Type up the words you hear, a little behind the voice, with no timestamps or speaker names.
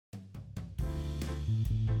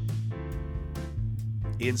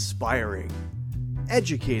inspiring,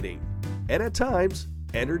 educating, and at times,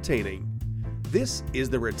 entertaining. This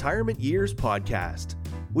is the Retirement Years Podcast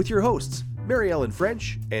with your hosts, Mary Ellen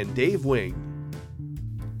French and Dave Wing.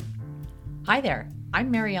 Hi there,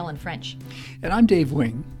 I'm Mary Ellen French. And I'm Dave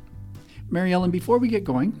Wing. Mary Ellen, before we get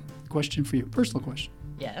going, question for you, personal question.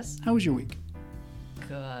 Yes. How was your week?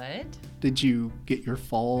 Good. Did you get your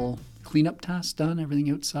fall cleanup tasks done,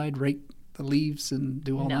 everything outside, rake the leaves and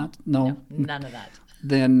do all that? No, none of that.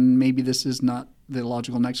 Then maybe this is not the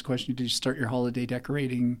logical next question. Did you start your holiday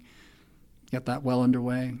decorating, get that well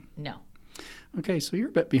underway? No. Okay, so you're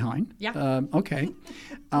a bit behind. Yeah. Okay.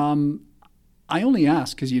 I only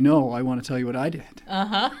ask because I want to tell you what I did.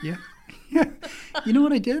 Uh-huh. Yeah. You know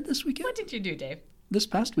what I did this weekend? What did you do, Dave? This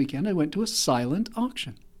past weekend, I went to a silent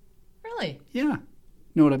auction. Really? Yeah.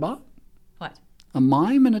 You know what I bought? What? A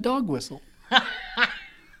mime and a dog whistle.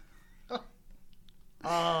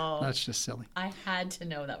 Oh. That's just silly. I had to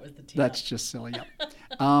know that was the team. That's just silly, yeah.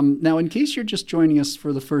 Now, in case you're just joining us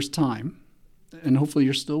for the first time, and hopefully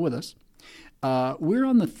you're still with us, we're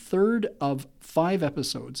on the third of 5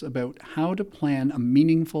 episodes about how to plan a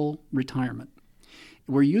meaningful retirement.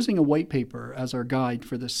 We're using a white paper as our guide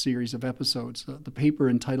for this series of episodes, the paper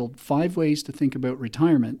entitled 5 Ways to Think About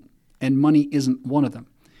Retirement, and Money Isn't One of Them.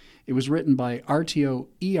 It was written by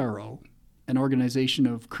RTO-ERO, an organization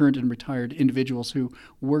of current and retired individuals who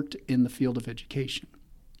worked in the field of education.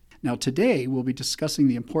 Now, today we'll be discussing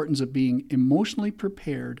the importance of being emotionally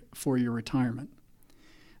prepared for your retirement.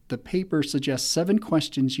 The paper suggests 7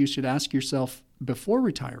 questions you should ask yourself before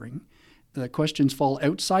retiring. The questions fall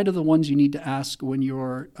outside of the ones you need to ask when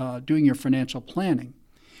you're doing your financial planning.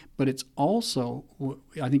 But it's also,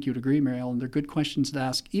 I think you'd agree, Mary Ellen, they're good questions to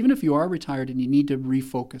ask, even if you are retired and you need to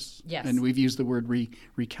refocus. Yes. And we've used the word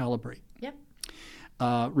recalibrate. Yep.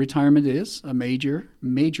 Retirement is a major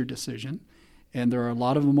decision. And there are a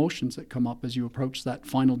lot of emotions that come up as you approach that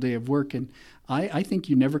final day of work. And I think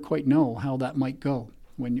you never quite know how that might go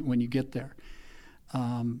when you get there.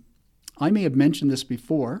 I may have mentioned this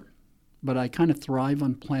before, but I kind of thrive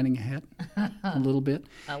on planning ahead a little bit.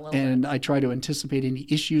 And I try to anticipate any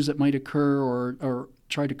issues that might occur or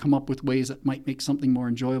try to come up with ways that might make something more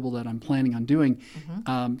enjoyable that I'm planning on doing.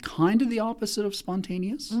 Mm-hmm. Kind of the opposite of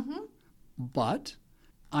spontaneous. Mm-hmm. But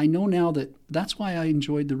I know now that that's why I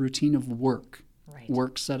enjoyed the routine of work. Right.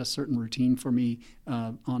 Work set a certain routine for me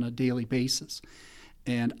on a daily basis.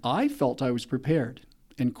 And I felt I was prepared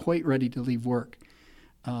and quite ready to leave work.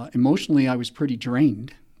 Emotionally, I was pretty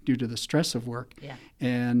drained due to the stress of work. Yeah.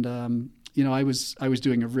 And, I was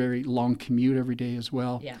doing a very long commute every day as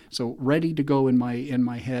well. Yeah. So ready to go in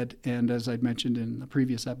my head. And as I'd mentioned in the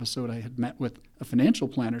previous episode, I had met with a financial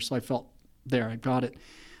planner, so I felt there, I got it.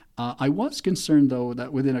 I was concerned, though,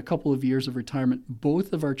 that within a couple of years of retirement,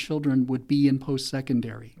 both of our children would be in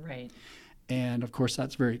post-secondary. Right. And, of course,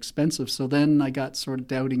 that's very expensive. So then I got sort of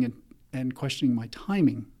doubting and questioning my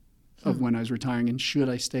timing of when I was retiring and should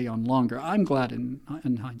I stay on longer. I'm glad in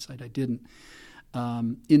hindsight I didn't.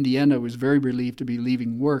 In the end, I was very relieved to be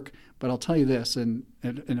leaving work. But I'll tell you this, and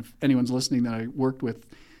if anyone's listening that I worked with,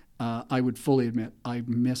 I would fully admit I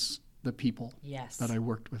miss the people that I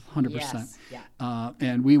worked with, 100%. Yes. Yeah.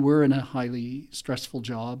 And we were in a highly stressful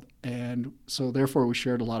job, and so therefore we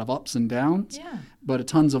shared a lot of ups and downs, but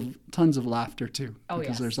tons of laughter too.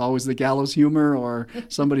 Because there's always the gallows humor, or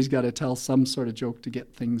somebody's got to tell some sort of joke to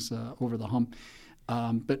get things over the hump.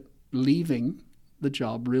 But leaving the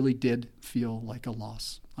job really did feel like a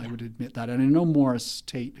loss. I would admit that. And I know Morris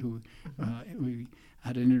Tate, who we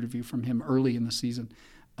had an interview from him early in the season,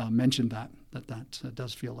 mentioned that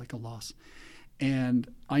does feel like a loss.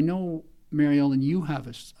 And I know, Mary Ellen, you have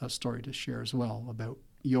a story to share as well about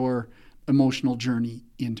your emotional journey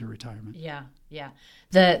into retirement. Yeah.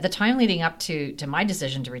 The time leading up to my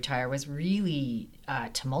decision to retire was really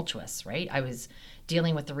tumultuous, right? I was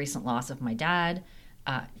dealing with the recent loss of my dad,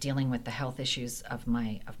 dealing with the health issues of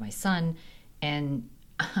my son, and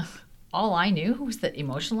all I knew was that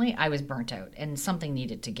emotionally I was burnt out and something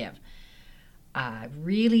needed to give.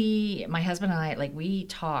 Really, my husband and I, we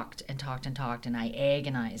talked and I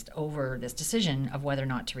agonized over this decision of whether or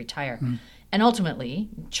not to retire. And ultimately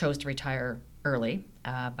chose to retire early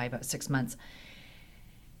by about 6 months.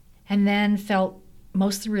 And then felt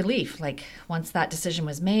mostly relief. Once that decision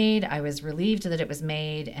was made, I was relieved that it was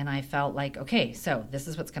made, and I felt like, okay, so this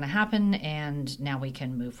is what's going to happen, and now we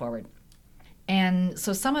can move forward. And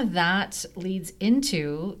so some of that leads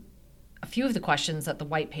into a few of the questions that the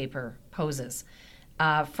white paper poses.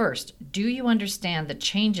 First, do you understand the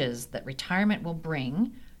changes that retirement will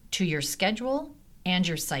bring to your schedule and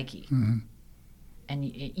your psyche? Mm-hmm. And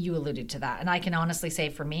you alluded to that. And I can honestly say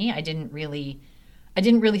for me, I didn't really I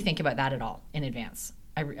didn't really think about that at all in advance.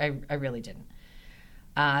 I really didn't.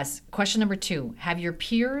 Question number 2, have your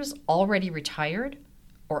peers already retired,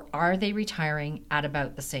 or are they retiring at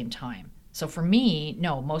about the same time? So for me,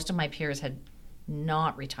 no, most of my peers had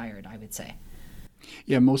not retired, I would say.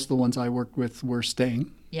 Yeah, most of the ones I worked with were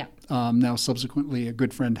staying. Yeah. Now, subsequently, a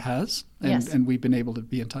good friend has, and we've been able to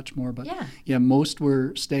be in touch more. But yeah, most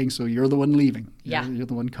were staying. So you're the one leaving. You're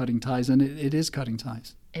the one cutting ties, and it is cutting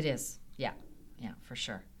ties. It is. Yeah, for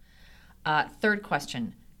sure. Third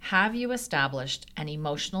question. Have you established an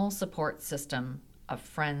emotional support system of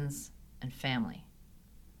friends and family?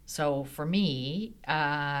 So for me,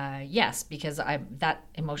 yes, because that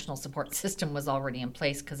emotional support system was already in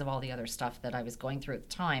place because of all the other stuff that I was going through at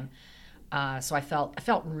the time. So I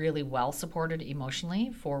felt really well supported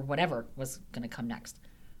emotionally for whatever was going to come next.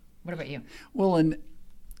 What about you? Well, and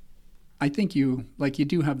I think you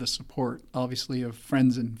do have the support, obviously, of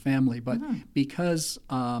friends and family, but because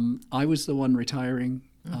I was the one retiring,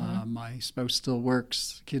 my spouse still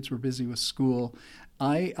works, kids were busy with school,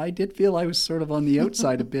 I did feel I was sort of on the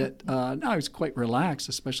outside a bit. I was quite relaxed,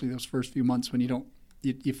 especially those first few months when you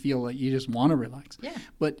feel like you just want to relax. Yeah.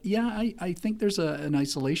 But yeah, I think there's an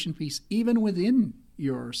isolation piece even within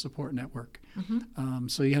your support network.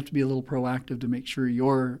 So you have to be a little proactive to make sure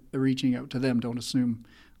you're reaching out to them. Don't assume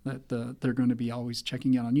that they're going to be always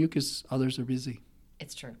checking in on you because others are busy.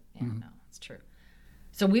 It's true. Yeah, no, it's true.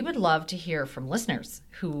 So we would love to hear from listeners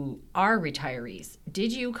who are retirees.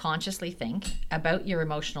 Did you consciously think about your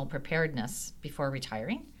emotional preparedness before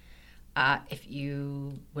retiring? If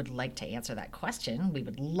you would like to answer that question, we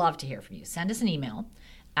would love to hear from you. Send us an email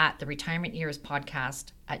at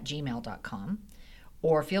theretirementyearspodcast@gmail.com,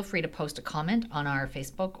 or feel free to post a comment on our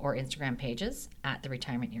Facebook or Instagram pages at The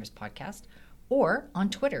Retirement Years Podcast, or on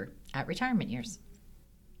Twitter at Retirement Years.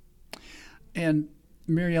 And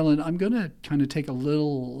Mary Ellen, I'm going to kind of take a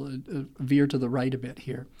little veer to the right a bit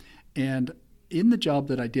here. And in the job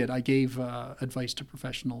that I did, I gave advice to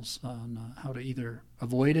professionals on how to either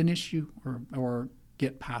avoid an issue or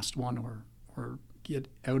get past one or get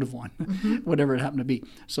out of one, whatever it happened to be.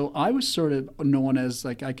 So I was sort of known as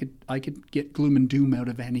like I could get gloom and doom out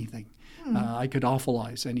of anything. I could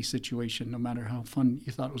awfulize any situation, no matter how fun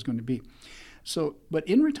you thought it was going to be. So, but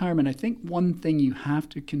in retirement, I think one thing you have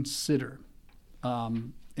to consider,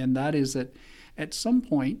 and that is that at some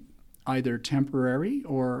point, either temporary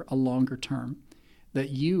or a longer term, that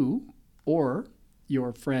you or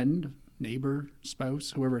your friend, neighbor,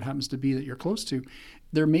 spouse, whoever it happens to be that you're close to,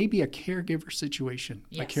 there may be a caregiver situation,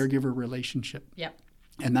 a caregiver relationship. Yep.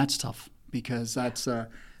 And that's tough because that's a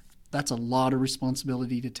lot of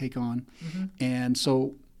responsibility to take on. And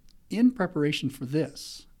so in preparation for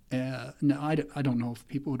this, now, I don't know if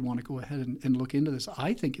people would want to go ahead and look into this.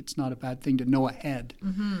 I think it's not a bad thing to know ahead.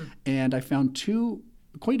 And I found two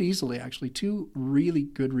really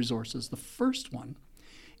good resources. The first one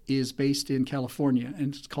is based in California,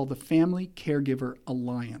 and it's called the Family Caregiver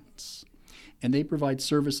Alliance. And they provide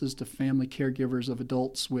services to family caregivers of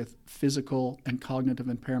adults with physical and cognitive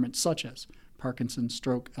impairments such as Parkinson's,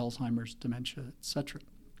 stroke, Alzheimer's, dementia, etc.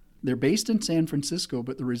 They're based in San Francisco,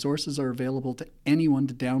 but the resources are available to anyone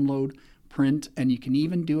to download, print, and you can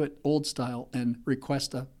even do it old style and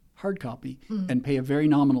request a hard copy and pay a very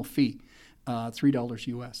nominal fee. $3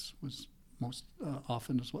 US was most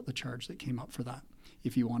often is what the charge that came up for that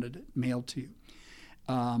if you wanted it mailed to you.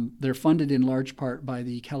 They're funded in large part by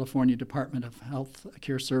the California Department of Health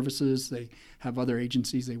Care Services. They have other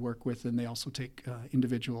agencies they work with, and they also take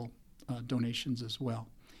individual donations as well.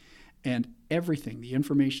 And everything, the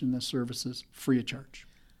information, the services, free of charge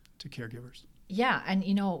to caregivers. Yeah, and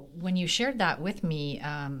when you shared that with me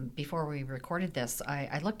before we recorded this,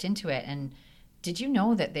 I looked into it, and did you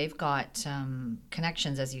know that they've got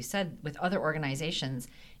connections, as you said, with other organizations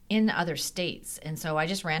in other states? And so I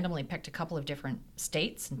just randomly picked a couple of different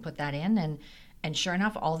states and put that in, and sure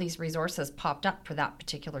enough, all these resources popped up for that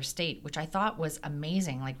particular state, which I thought was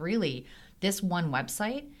amazing. Like really, this one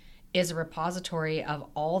website is a repository of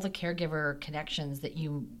all the caregiver connections that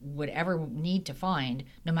you would ever need to find,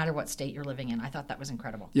 no matter what state you're living in. I thought that was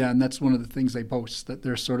incredible. Yeah, and that's one of the things they boast, that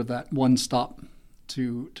they're sort of that one stop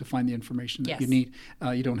to find the online that you need.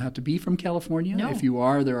 You don't have to be from California. No. If you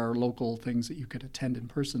are, there are local things that you could attend in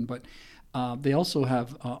person. But they also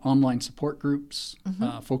have online support groups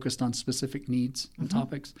focused on specific needs and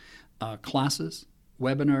topics, classes,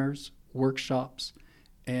 webinars, workshops,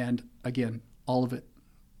 and again, all of it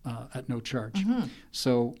at no charge.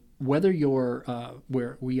 So whether you're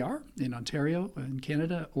where we are in Ontario, in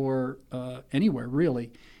Canada, or anywhere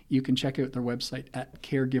really, you can check out their website at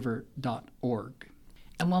caregiver.org.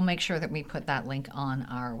 And we'll make sure that we put that link on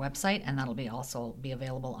our website, and that'll also be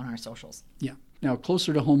available on our socials. Yeah. Now,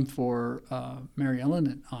 closer to home for Mary Ellen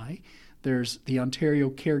and I, there's the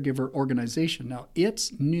Ontario Caregiver Organization. Now,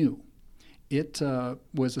 it's new. It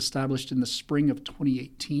was established in the spring of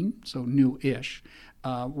 2018, so new-ish.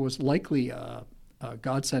 Was likely a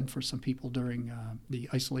godsend for some people during the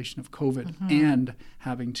isolation of COVID and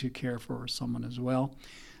having to care for someone as well.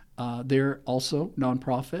 They're also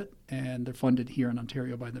nonprofit, and they're funded here in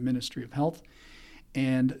Ontario by the Ministry of Health.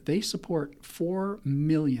 And they support 4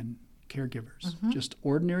 million caregivers, just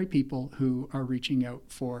ordinary people who are reaching out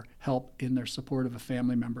for help in their support of a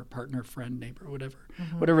family member, partner, friend, neighbor,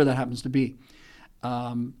 whatever that happens to be.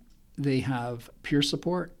 They have peer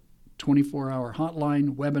support, 24-hour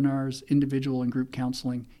hotline, webinars, individual and group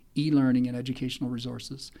counseling, e-learning, and educational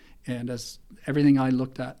resources. And as everything I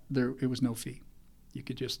looked at, it was no fee. You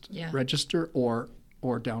could just register or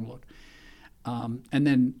download. And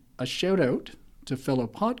then a shout out to fellow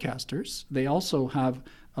podcasters. They also have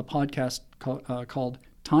a podcast called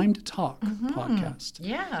Time to Talk podcast.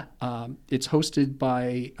 Yeah. It's hosted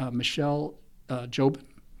by Michelle Jobin,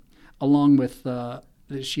 along with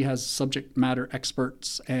she has subject matter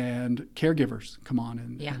experts and caregivers come on,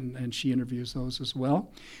 and she interviews those as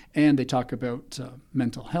well. And they talk about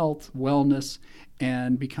mental health, wellness,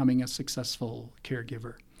 and becoming a successful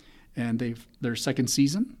caregiver. And their second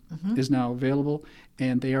season is now available,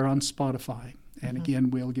 and they are on Spotify. And again,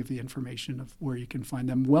 we'll give the information of where you can find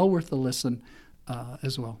them. Well worth a listen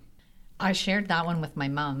as well. I shared that one with my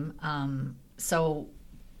mom. So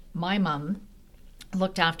my mom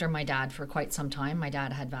looked after my dad for quite some time. My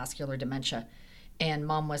dad had vascular dementia, and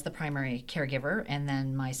Mom was the primary caregiver. And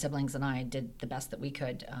then my siblings and I did the best that we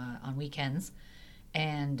could on weekends.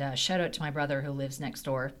 And shout out to my brother who lives next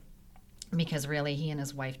door, because really he and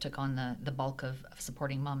his wife took on the bulk of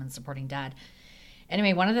supporting Mom and supporting Dad.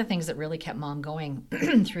 Anyway, one of the things that really kept Mom going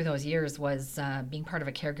through those years was being part of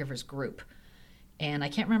a caregivers group. And I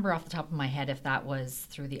can't remember off the top of my head if that was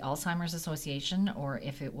through the Alzheimer's Association or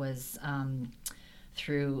if it was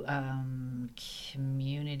through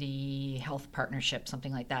Community Health Partnership,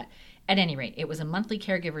 something like that. At any rate, it was a monthly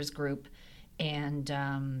caregivers group, and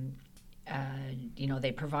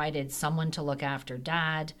they provided someone to look after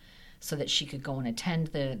Dad so that she could go and attend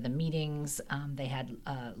the meetings. They had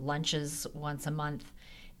lunches once a month,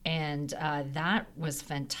 and that was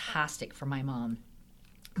fantastic for my mom.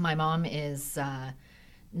 My mom is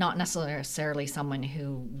not necessarily someone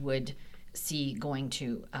who would see going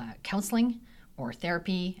to counseling or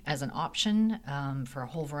therapy as an option for a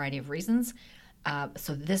whole variety of reasons.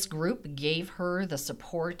 So this group gave her the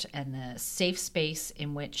support and the safe space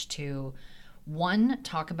in which to, one,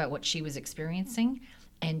 talk about what she was experiencing,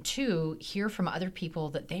 and two, hear from other people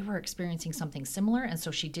that they were experiencing something similar, and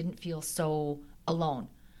so she didn't feel so alone,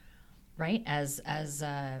 right? As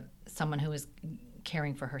someone who is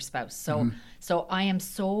caring for her spouse. So I am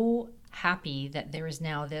so happy that there is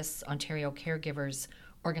now this Ontario Caregivers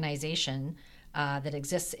organization that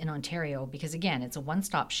exists in Ontario, because again, it's a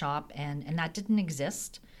one-stop shop, and that didn't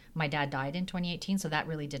exist. My dad died in 2018, so that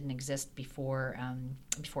really didn't exist before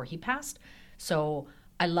he passed. So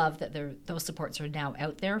I love that those supports are now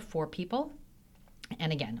out there for people.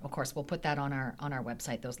 And again, of course, we'll put that on our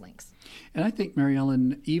website, those links. And I think, Mary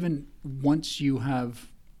Ellen, even once you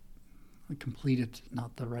have completed,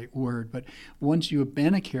 not the right word, but once you have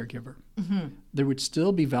been a caregiver, there would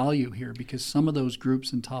still be value here, because some of those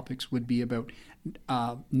groups and topics would be about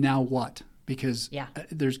now what? Because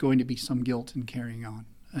there's going to be some guilt in carrying on,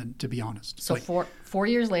 and to be honest. So 4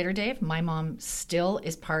 years later, Dave, my mom still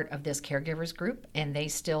is part of this caregivers group, and they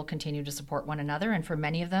still continue to support one another. And for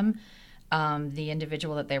many of them, the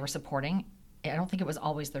individual that they were supporting, I don't think it was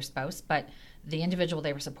always their spouse, but the individual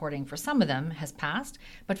they were supporting, for some of them, has passed.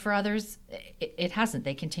 But for others, it hasn't.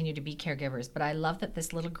 They continue to be caregivers. But I love that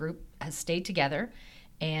this little group has stayed together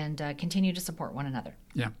and continue to support one another.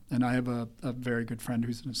 Yeah, and I have a very good friend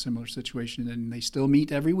who's in a similar situation, and they still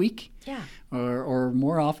meet every week, or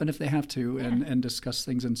more often if they have to, and discuss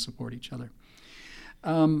things and support each other.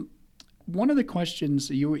 One of the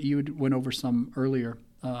questions, you went over some earlier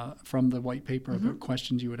from the white paper about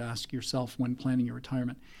questions you would ask yourself when planning your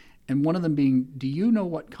retirement, and one of them being, do you know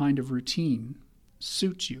what kind of routine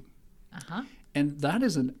suits you? And that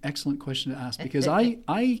is an excellent question to ask, because I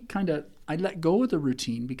let go of the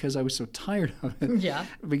routine because I was so tired of it. Yeah.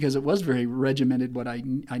 Because it was very regimented. What I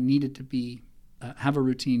needed to be have a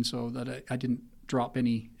routine so that I didn't drop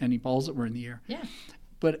any balls that were in the air. Yeah.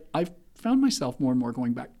 But I've found myself more and more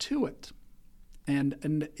going back to it,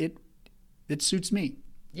 and it suits me.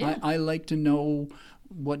 Yeah. I like to know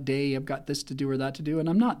what day I've got this to do or that to do. And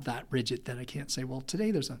I'm not that rigid that I can't say, well,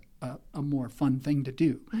 today there's a more fun thing to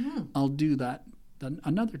do. I'll do that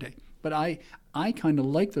another day. But I kind of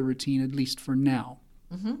like the routine, at least for now,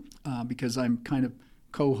 because I'm kind of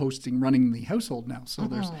co-hosting, running the household now. So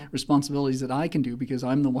there's responsibilities that I can do because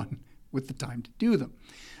I'm the one with the time to do them.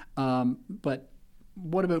 But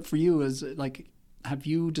what about for you? Have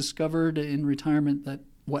you discovered in retirement that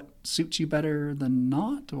what suits you better than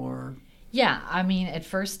not, or? Yeah, I mean, at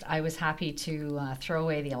first I was happy to throw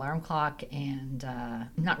away the alarm clock and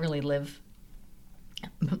not really live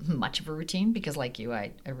much of a routine because, like you,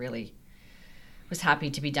 I really was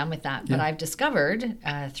happy to be done with that. But I've discovered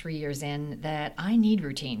 3 years in that I need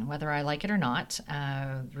routine, whether I like it or not.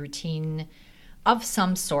 Routine of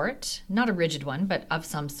some sort, not a rigid one, but of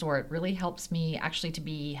some sort, really helps me actually to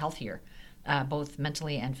be healthier. Both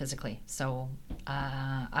mentally and physically. So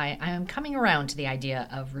I am coming around to the idea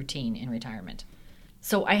of routine in retirement.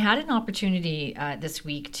 So I had an opportunity this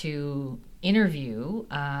week to interview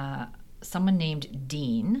someone named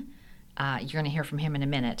Dean. You're going to hear from him in a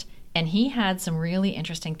minute. And he had some really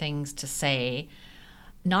interesting things to say,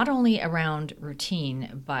 not only around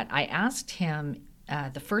routine, but I asked him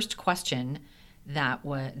the first question that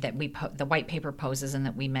the white paper poses and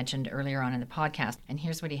that we mentioned earlier on in the podcast. And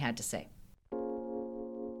here's what he had to say.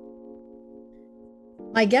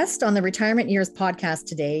 My guest on the Retirement Years podcast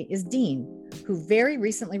today is Dean, who very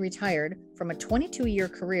recently retired from a 22-year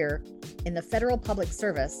career in the federal public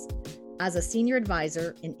service as a senior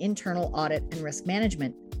advisor in internal audit and risk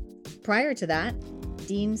management. Prior to that,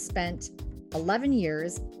 Dean spent 11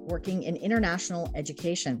 years working in international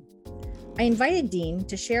education. I invited Dean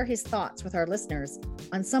to share his thoughts with our listeners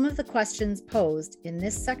on some of the questions posed in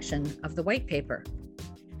this section of the white paper.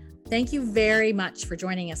 Thank you very much for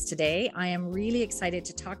joining us today. I am really excited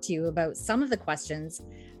to talk to you about some of the questions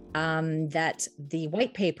that the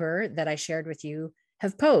white paper that I shared with you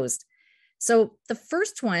have posed. So the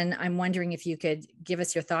first one, I'm wondering if you could give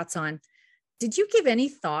us your thoughts on, did you give any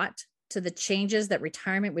thought to the changes that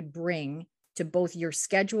retirement would bring to both your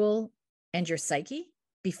schedule and your psyche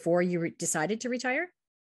before you decided to retire?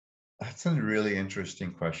 That's a really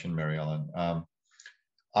interesting question, Mary Ellen.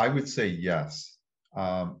 I would say yes.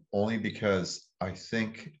 Only because I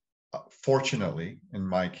think, fortunately, in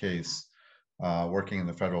my case, working in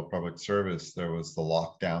the federal public service, there was the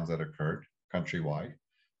lockdowns that occurred countrywide,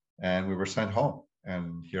 and we were sent home.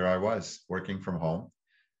 And here I was working from home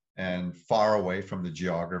and far away from the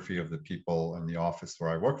geography of the people in the office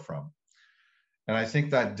where I work from. And I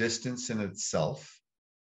think that distance in itself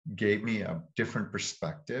gave me a different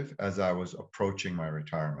perspective as I was approaching my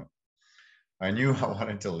retirement. I knew I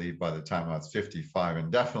wanted to leave by the time I was 55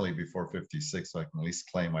 and definitely before 56, so I can at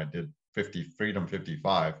least claim I did Freedom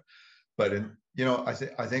 55. But I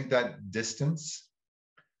think that distance,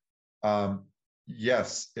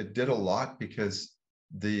 yes, it did a lot because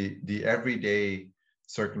the everyday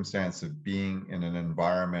circumstance of being in an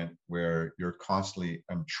environment where you're constantly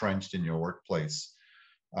entrenched in your workplace,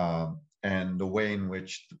 and the way in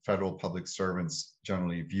which the federal public servants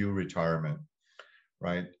generally view retirement.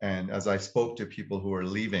 Right. And as I spoke to people who are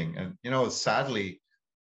leaving, and, sadly,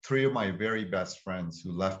 3 of my very best friends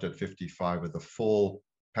who left at 55 with a full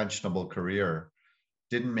pensionable career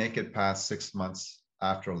didn't make it past 6 months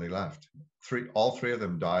after they left. All three of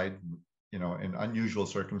them died, in unusual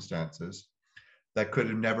circumstances that could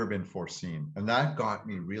have never been foreseen. And that got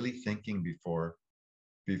me really thinking before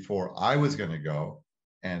I was going to go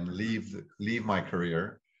and leave my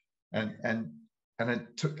career. And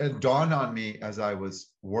it dawned on me as I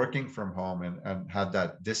was working from home and had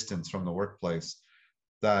that distance from the workplace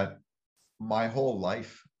that my whole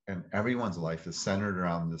life and everyone's life is centered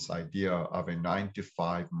around this idea of a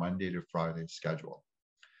 9-to-5 Monday to Friday schedule.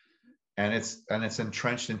 And it's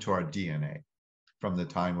entrenched into our DNA from the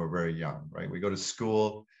time we're very young, right? We go to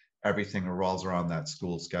school, everything revolves around that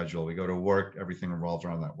school schedule. We go to work, everything revolves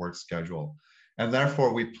around that work schedule. And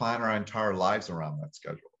therefore we plan our entire lives around that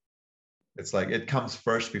schedule. It's like it comes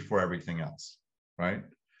first before everything else, right?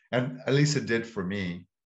 And at least it did for me,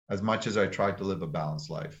 as much as I tried to live a balanced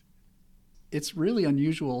life. It's really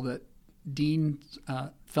unusual that Dean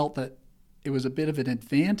felt that it was a bit of an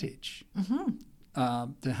advantage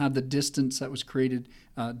to have the distance that was created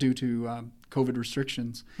due to COVID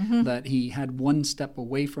restrictions, that he had one step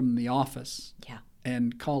away from the office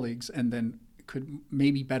and colleagues, and then could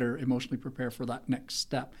maybe better emotionally prepare for that next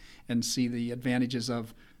step and see the advantages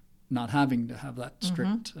of not having to have that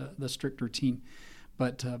strict routine.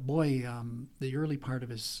 But the early part of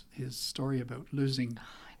his story about losing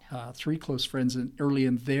 3 close friends early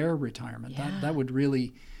in their retirement, that would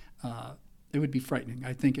really it would be frightening.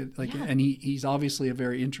 I think and he's obviously a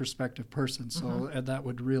very introspective person, so that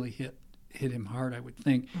would really hit him hard, I would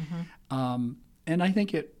think. And I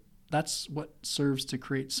think that's what serves to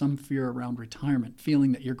create some fear around retirement,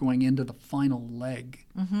 feeling that you're going into the final leg.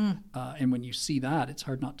 And when you see that, it's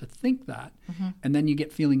hard not to think that. And then you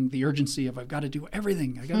get feeling the urgency of, I've got to do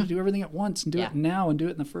everything. I got to do everything at once and do it now and do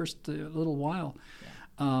it in the first little while.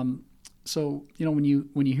 So, when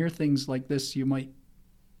you hear things like this, you might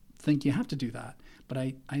think you have to do that. But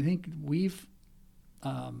I think we've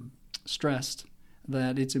stressed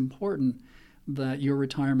that it's important that your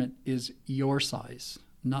retirement is your size,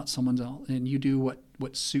 not someone else, and you do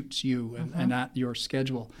what suits you and at your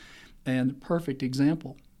schedule. And perfect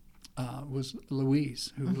example was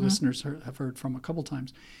Louise, who listeners have heard from a couple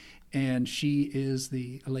times. And she is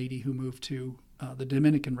the lady who moved to the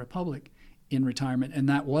Dominican Republic in retirement, and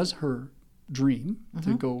that was her dream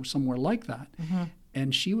to go somewhere like that.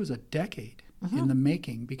 And she was a decade in the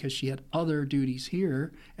making because she had other duties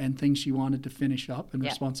here and things she wanted to finish up and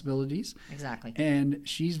responsibilities. Exactly. And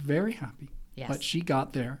she's very happy. Yes. But she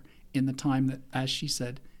got there in the time that, as she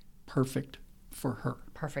said, perfect for her.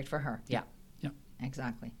 Perfect for her. Yeah. Yeah.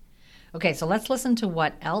 Exactly. Okay, so let's listen to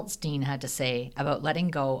what else Dean had to say about letting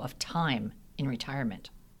go of time in retirement.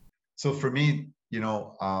 So for me,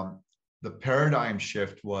 the paradigm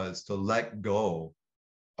shift was to let go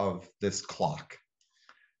of this clock,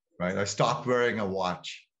 right? I stopped wearing a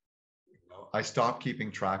watch. I stopped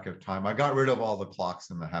keeping track of time. I got rid of all the clocks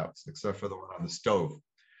in the house, except for the one on the stove.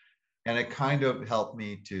 And it kind of helped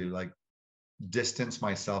me to distance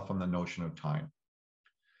myself from the notion of time.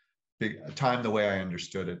 Time the way I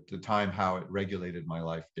understood it, the time how it regulated my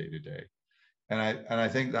life day to day. And I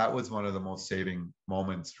think that was one of the most saving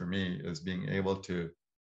moments for me, is being able to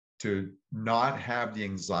not have the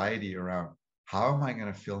anxiety around how am I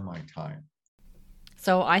going to fill my time.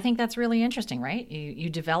 So I think that's really interesting, right? You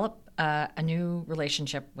develop a new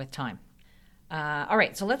relationship with time. All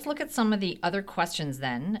right, so let's look at some of the other questions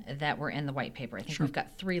then that were in the white paper. I think we've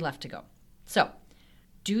got 3 left to go. So,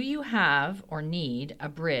 do you have or need a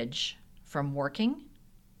bridge from working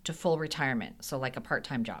to full retirement? So like a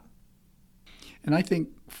part-time job. And I think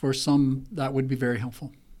for some that would be very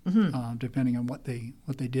helpful, depending on what they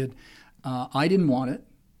did. I didn't want it,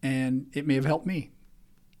 and it may have helped me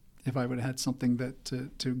if I would have had something that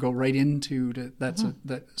to go right into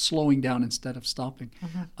that slowing down instead of stopping.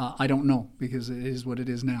 I don't know, because it is what it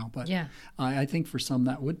is now. But I think for some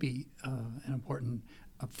that would be an important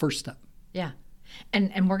first step. Yeah.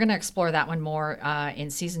 And we're going to explore that one more in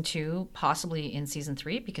season 2, possibly in season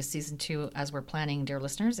 3, because season 2, as we're planning, dear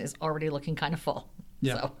listeners, is already looking kind of full.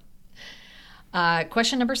 Yeah. So,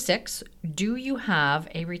 question number 6, do you have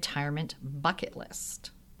a retirement bucket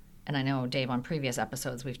list? And I know, Dave, on previous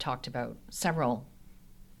episodes, we've talked about several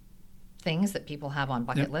things that people have on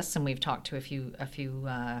bucket lists, and we've talked to a few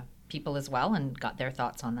people as well and got their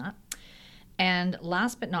thoughts on that. And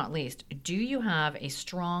last but not least, do you have a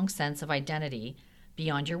strong sense of identity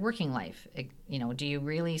beyond your working life? Do you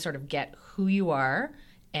really sort of get who you are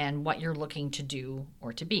and what you're looking to do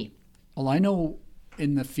or to be? Well, I know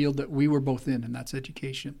in the field that we were both in, and that's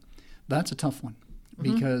education, that's a tough one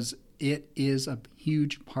because it is a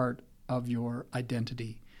huge part of your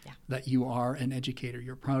identity that you are an educator.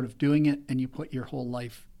 You're proud of doing it, and you put your whole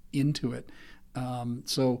life into it.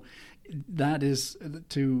 So that is,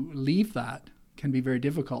 to leave that can be very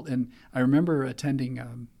difficult. And I remember attending a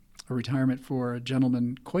retirement for a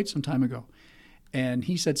gentleman quite some time ago, and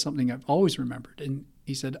he said something I've always remembered. And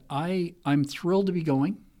he said, I'm thrilled to be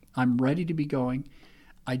going. I'm ready to be going.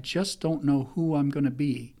 I just don't know who I'm going to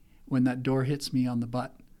be when that door hits me on the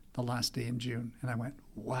butt the last day in June. And I went,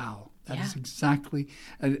 wow, that is exactly.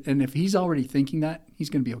 And if he's already thinking that, he's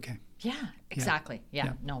going to be okay. Yeah, exactly.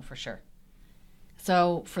 Yeah, no, for sure.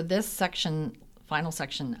 So for this section, final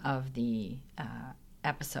section of the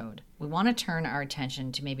episode, we want to turn our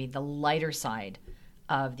attention to maybe the lighter side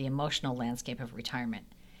of the emotional landscape of retirement.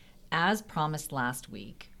 As promised last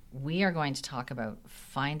week, we are going to talk about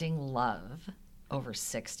finding love over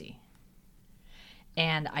 60.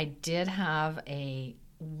 And I did have a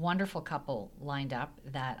wonderful couple lined up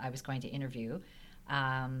that I was going to interview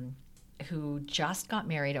who just got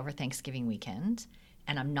married over Thanksgiving weekend.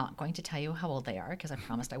 And I'm not going to tell you how old they are because I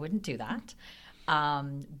promised I wouldn't do that.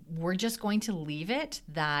 We're just going to leave it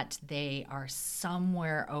that they are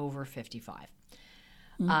somewhere over 55.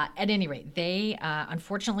 At any rate, they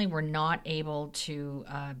unfortunately were not able to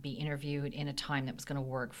be interviewed in a time that was going to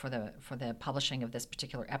work for the publishing of this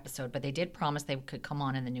particular episode, but they did promise they could come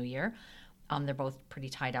on in the new year. They're both pretty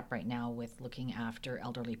tied up right now with looking after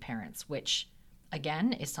elderly parents, which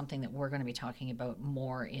again, is something that we're going to be talking about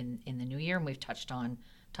more in the new year, and we've touched on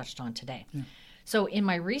today. Yeah. So in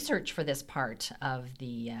my research for this part of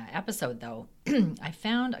the episode, though, I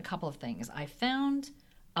found a couple of things. I found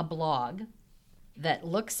a blog that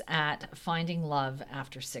looks at finding love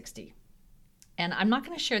after 60. And I'm not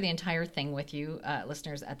going to share the entire thing with you,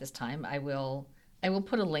 listeners, at this time. I will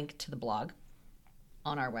put a link to the blog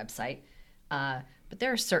on our website. But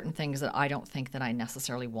there are certain things that I don't think that I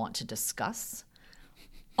necessarily want to discuss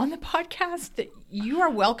on the podcast that you are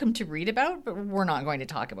welcome to read about, but we're not going to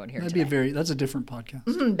talk about here today. That's a different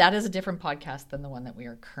podcast. That is a different podcast than the one that we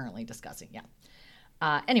are currently discussing.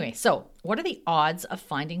 Yeah. Anyway, so what are the odds of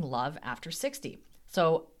finding love after 60?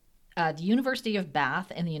 So the University of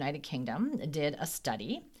Bath in the United Kingdom did a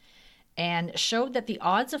study and showed that the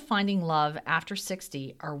odds of finding love after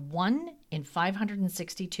 60 are 1 in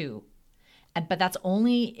 562. But that's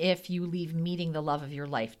only if you leave meeting the love of your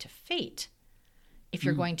life to fate. If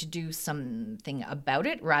you're going to do something about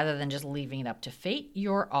it rather than just leaving it up to fate,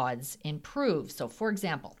 your odds improve. So, for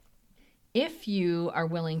example, if you are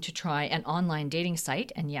willing to try an online dating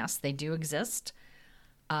site, and yes, they do exist,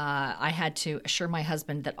 I had to assure my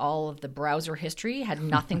husband that all of the browser history had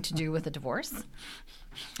nothing to do with a divorce.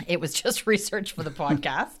 It was just research for the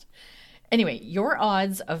podcast. Anyway, your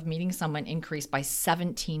odds of meeting someone increase by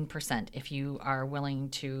 17% if you are willing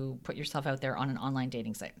to put yourself out there on an online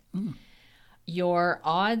dating site. Your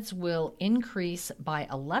odds will increase by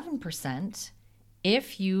 11%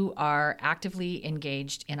 if you are actively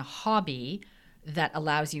engaged in a hobby that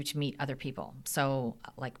allows you to meet other people. So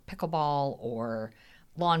like pickleball or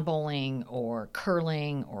lawn bowling or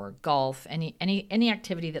curling or golf, any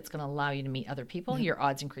activity that's going to allow you to meet other people, your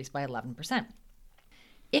odds increase by 11%.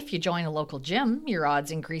 If you join a local gym, your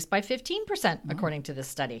odds increase by 15%, according to this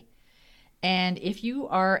study. And if you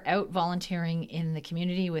are out volunteering in the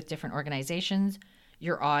community with different organizations,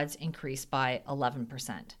 your odds increase by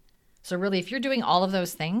 11%. So really, if you're doing all of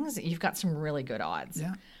those things, you've got some really good odds.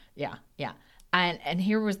 Yeah. And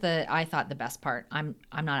here was I thought the best part. I'm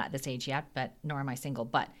not at this age yet, but nor am I single.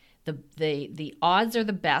 But the odds are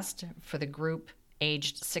the best for the group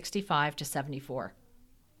aged 65 to 74.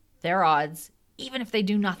 Their odds, even if they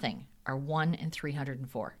do nothing, are 1 in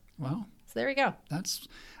 304. Wow. So there you go.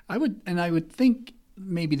 I would think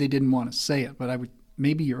maybe they didn't want to say it, but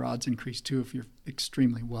maybe your odds increase too if you're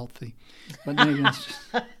extremely wealthy. But maybe it's just,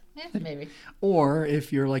 maybe. Or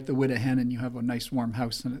if you're like the widow hen and you have a nice warm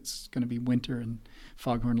house and it's going to be winter and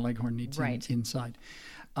Foghorn Leghorn needs inside.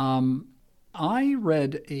 I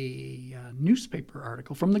read a newspaper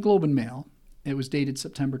article from the Globe and Mail. It was dated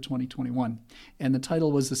September 2021, and the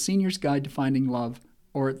title was "The Senior's Guide to Finding Love,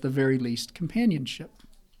 or at the very least, Companionship."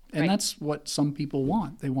 And that's what some people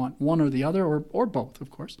want. They want one or the other, or both,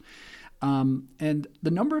 of course. And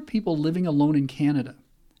the number of people living alone in Canada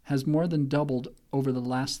has more than doubled over the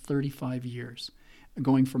last 35 years,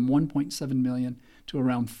 going from 1.7 million to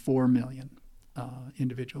around 4 million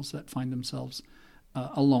individuals that find themselves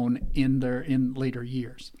alone in later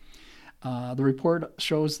years. The report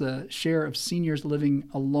shows the share of seniors living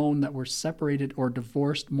alone that were separated or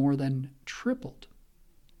divorced more than tripled,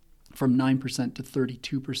 from 9% to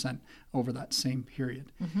 32% over that same period.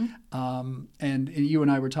 And you and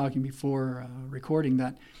I were talking before recording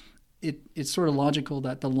that it's sort of logical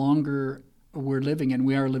that the longer we're living, and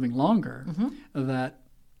we are living longer, that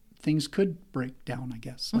things could break down, I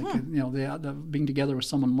guess. Like, the being together with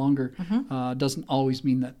someone longer doesn't always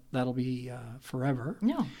mean that that'll be forever.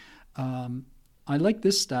 No. I like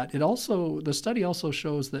this stat. The study also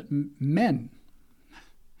shows that men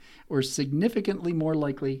were significantly more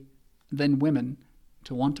likely than women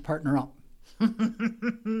to want to partner up.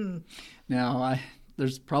 Now,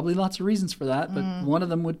 there's probably lots of reasons for that, but one of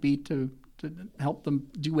them would be to help them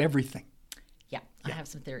do everything. Yeah, I have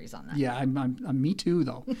some theories on that. Yeah, I'm me too,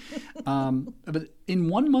 though. But in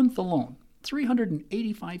 1 month alone,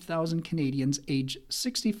 385,000 Canadians aged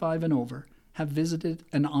 65 and over have visited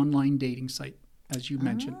an online dating site, as you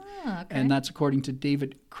mentioned. Okay. And that's according to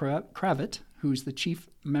David Kravitz, who's the Chief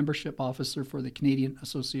Membership Officer for the Canadian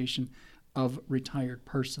Association of Retired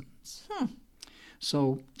Persons.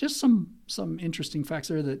 So just some interesting facts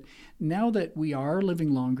there, that now that we are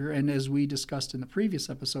living longer, and as we discussed in the previous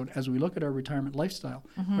episode, as we look at our retirement lifestyle,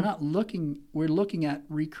 we're looking at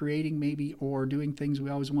recreating maybe, or doing things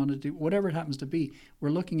we always wanted to do, whatever it happens to be. We're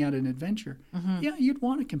looking at an adventure. Yeah, you'd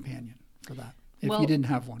want a companion for that, if you didn't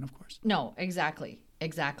have one, of course. No, exactly.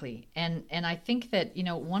 And I think that,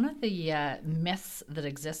 one of the myths that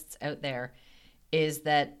exists out there is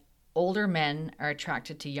that older men are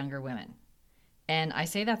attracted to younger women. And I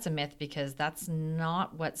say that's a myth because that's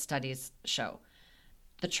not what studies show.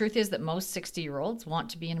 The truth is that most 60-year-olds want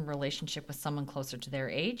to be in a relationship with someone closer to their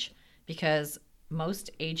age because most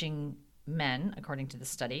aging men, according to the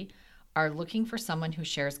study, are looking for someone who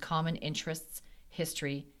shares common interests,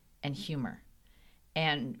 history, and humor.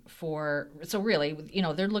 And so really,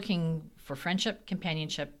 they're looking for friendship,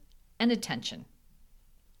 companionship, and attention.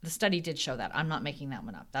 The study did show that. I'm not making that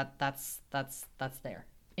one up. That's there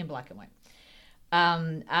in black and white.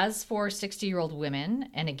 As for 60-year-old women,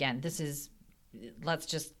 and again, let's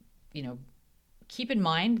just, keep in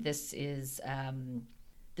mind, this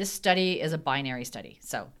study is a binary study.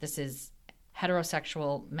 So this is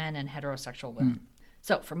heterosexual men and heterosexual women.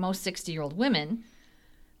 So for most 60-year-old women,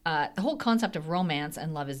 the whole concept of romance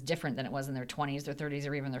and love is different than it was in their 20s, their 30s,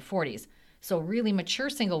 or even their 40s. So really mature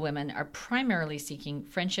single women are primarily seeking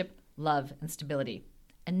friendship, love, and stability,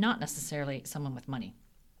 and not necessarily someone with money.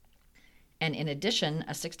 And in addition,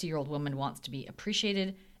 a 60-year-old woman wants to be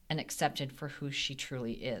appreciated and accepted for who she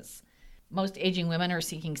truly is. Most aging women are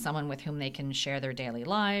seeking someone with whom they can share their daily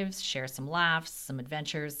lives, share some laughs, some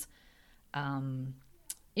adventures, a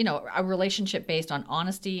relationship based on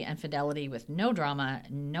honesty and fidelity with no drama,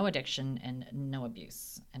 no addiction, and no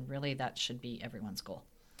abuse. And really, that should be everyone's goal.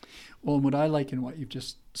 Well, and what I like in what you've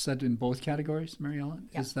just said in both categories, Mary Ellen,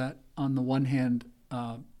 is that on the one hand,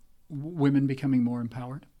 women becoming more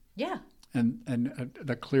empowered. Yeah. And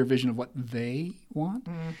the clear vision of what they want.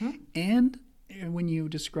 Mm-hmm. And when you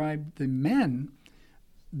describe the men,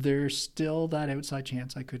 there's still that outside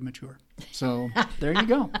chance I could mature. So there you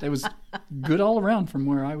go. It was good all around from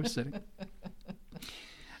where I was sitting.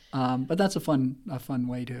 But that's a fun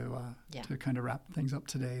way to kind of wrap things up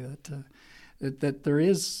today. That there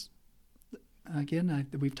is, again,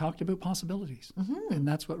 we've talked about possibilities, and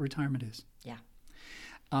that's what retirement is. Yeah.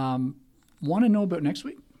 Want to know about next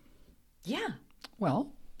week? Yeah.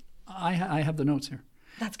 Well, I have the notes here.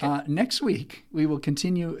 That's good. Next week, we will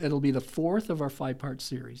continue. It'll be the 4th of our 5-part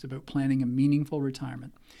series about planning a meaningful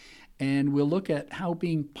retirement. And we'll look at how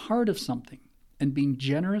being part of something and being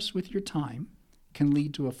generous with your time can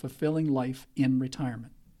lead to a fulfilling life in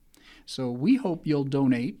retirement. So we hope you'll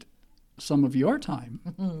donate some of your time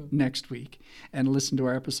next week and listen to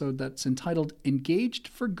our episode that's entitled Engaged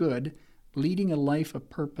for Good, Leading a Life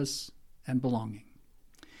of Purpose and Belonging.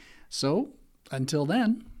 So, until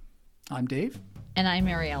then, I'm Dave. And I'm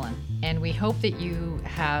Mary Ellen. And we hope that you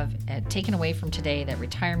have taken away from today that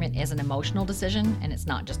retirement is an emotional decision and it's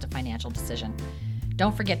not just a financial decision.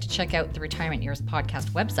 Don't forget to check out the Retirement Years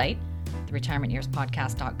Podcast website,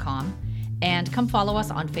 theretirementyearspodcast.com, and come follow us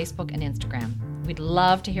on Facebook and Instagram. We'd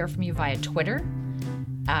love to hear from you via Twitter.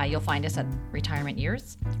 You'll find us at Retirement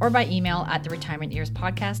Years, or by email at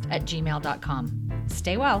theretirementyearspodcast@gmail.com.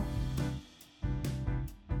 Stay well.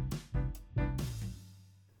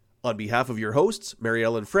 On behalf of your hosts, Mary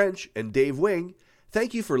Ellen French and Dave Wing,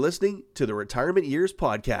 thank you for listening to the Retirement Years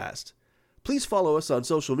Podcast. Please follow us on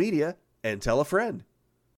social media and tell a friend.